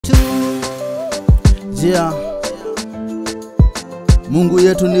Yeah. Mungu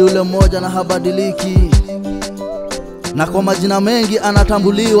yetu ni ule mmoja na habadiliki, na kwa majina mengi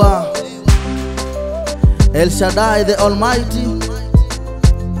anatambuliwa. El Shaddai the Almighty.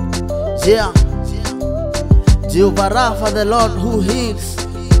 Yeah. Jehovah Rapha the Lord who heals.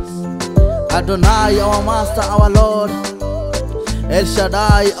 Adonai our Master, our Lord. El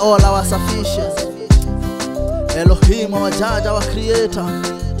Shaddai all our sufficiency. Elohim our Judge, our Creator.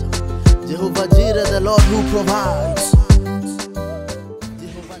 Jehovah Jireh the Lord who provides.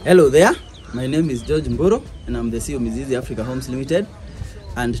 Hello there, my name is George Mboro and I'm the CEO of Mizizi Africa Homes Limited,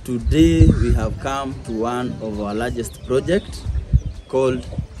 and today we have come to one of our largest projects called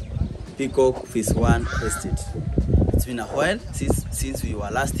Peacock Phase 1 Estate. It's been a while since we were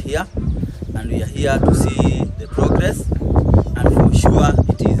last here, and we are here to see the progress, and for sure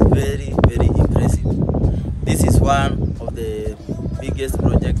it is very, very impressive. This is one of the biggest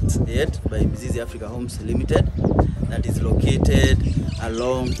projects yet by Mizizi Africa Homes Limited that is located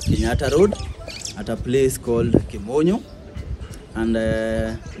along Kenyatta Road at a place called Kangundo, and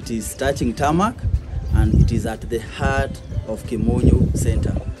it is touching tarmac, and it is at the heart of Kangundo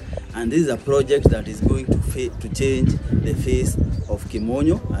Center. And this is a project that is going to change the face of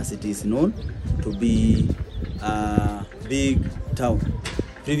Kangundo, as it is known, to be a big town.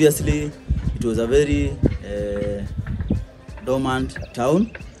 Previously, it was a very dormant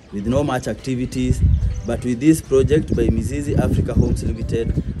town with no much activities, but with this project by Mizizi Africa Homes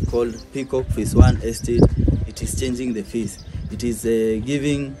Limited called Peacock Phase 1 Estate, it is changing the face. It is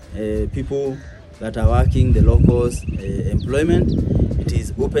giving people that are working, the locals, employment. It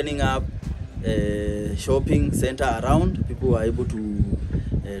is opening up shopping center around. People are able to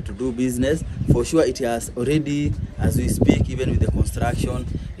do business. For sure, it has already, as we speak, even with the construction,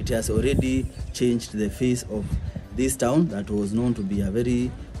 it has already changed the face of this town that was known to be a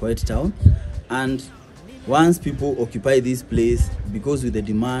very quiet town. And once people occupy this place, because with the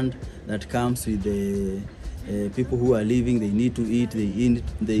demand that comes with the people who are living, they need to eat,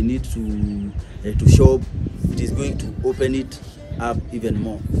 they need to shop, it is going to open it up even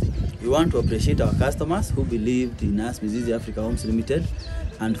more. We want to appreciate our customers who believed in us, Mizizi Africa Homes Limited,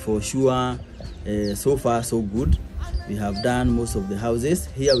 and for sure, so far so good. We have done most of the houses.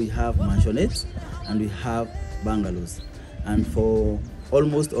 Here we have mansionettes and we have bungalows, and for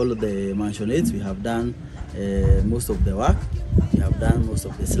almost all of the mansionettes we have done most of the work. We have done most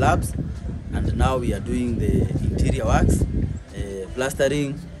of the slabs, and now we are doing the interior works,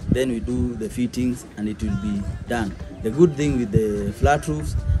 plastering, then we do the fittings, and it will be done. The good thing with the flat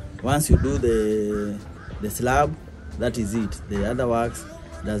roofs, once you do the slab, that is it. The other works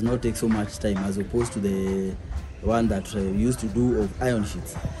does not take so much time as opposed to the one that we used to do of iron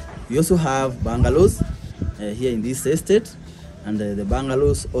sheets. We also have bungalows here in this estate, and the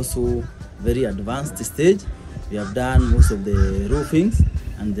bungalows also very advanced stage. We have done most of the roofings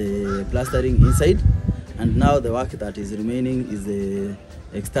and the plastering inside, and now the work that is remaining is the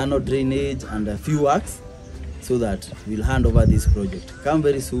external drainage and a few works, so that we'll hand over this project. Come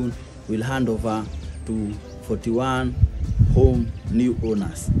very soon, we'll hand over to 41 home new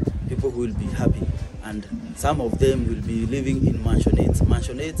owners, people who will be happy, and some of them will be living in mansionettes.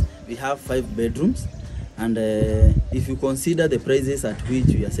 Mansionettes, we have 5 bedrooms, and if you consider the prices at which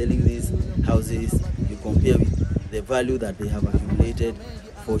we are selling these houses, you compare with the value that they have accumulated,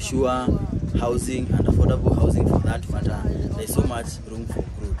 for sure housing and affordable housing for that matter, there's so much room for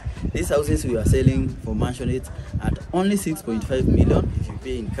growth. These houses we are selling for mansionettes at only 6.5 million if you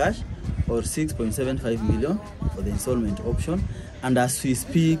pay in cash, or 6.75 million for the installment option. And as we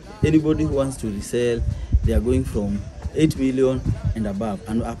speak, anybody who wants to resell, they are going from 8 million and above,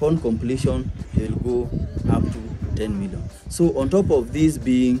 and upon completion they will go up to 10 million. So on top of this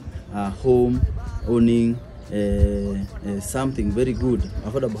being a home owning, something very good,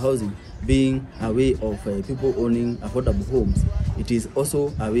 affordable housing being a way of people owning affordable homes, it is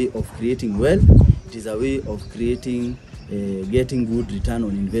also a way of creating wealth. It is a way of creating getting good return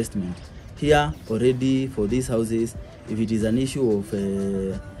on investment. Here already for these houses, if it is an issue of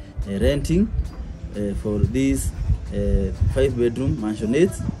renting for these 5-bedroom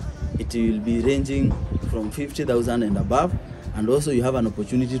mansionettes, it will be ranging from 50,000 and above. And also you have an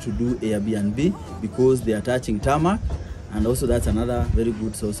opportunity to do Airbnb because they are touching tarmac, and also that's another very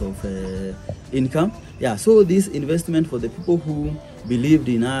good source of income. Yeah, so this investment for the people who believed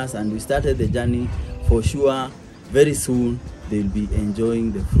in us and we started the journey, for sure very soon they will be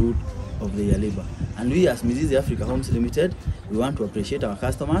enjoying the fruit of their labor. And we as Mizizi Africa Homes Limited, we want to appreciate our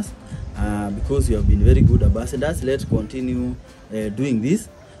customers because you have been very good ambassadors. Let's continue doing this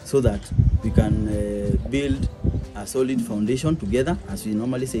so that we can build a solid foundation together, as we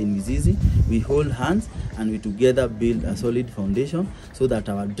normally say in Mizizi. We hold hands and we together build a solid foundation so that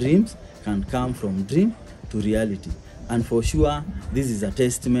our dreams can come from dream to reality. And for sure, this is a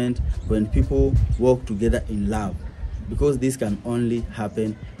testament when people work together in love, because this can only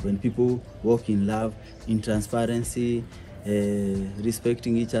happen when people work in love, in transparency,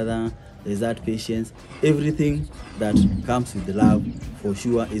 respecting each other. There's that patience. Everything that comes with the love, for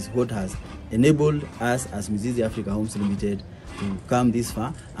sure, is what has enabled us as Mizizi Africa Homes Limited to come this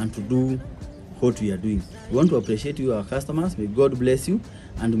far and to do what we are doing. We want to appreciate you, our customers. May God bless you,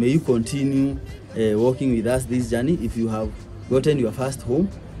 and may you continue working with us this journey. If you have gotten your first home,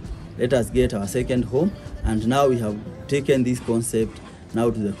 let us get our second home. And now we have taken this concept now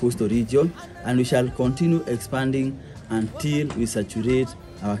to the coastal region, and we shall continue expanding until we saturate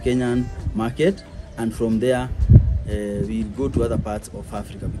our Kenyan market, and from there we go to other parts of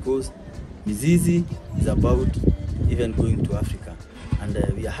Africa, because Mizizi is about even going to Africa. And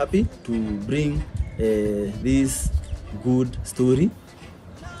we are happy to bring this good story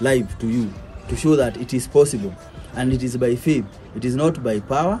live to you, to show that it is possible, and it is by faith. It is not by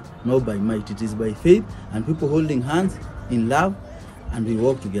power, nor by might. It is by faith and people holding hands in love, and we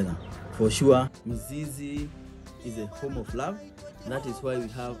work together. For sure, Mizizi is a home of love. That is why we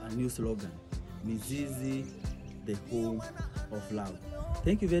have a new slogan, Mizizi, the home of love.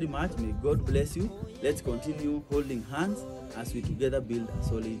 Thank you very much. May God bless you. Let's continue holding hands as we together build a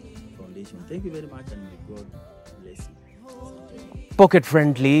solid foundation. Thank you very much, and may God bless you.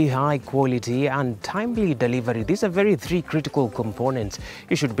 Pocket-friendly, high-quality and timely delivery. These are very three critical components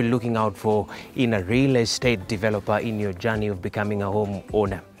you should be looking out for in a real estate developer in your journey of becoming a home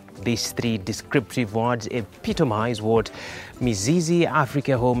owner. These three descriptive words epitomize what Mizizi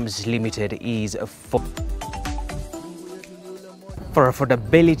Africa Homes Limited is for. For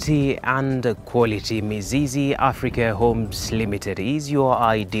affordability and quality, Mizizi Africa Homes Limited is your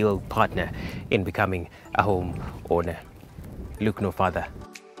ideal partner in becoming a home owner. Look no further.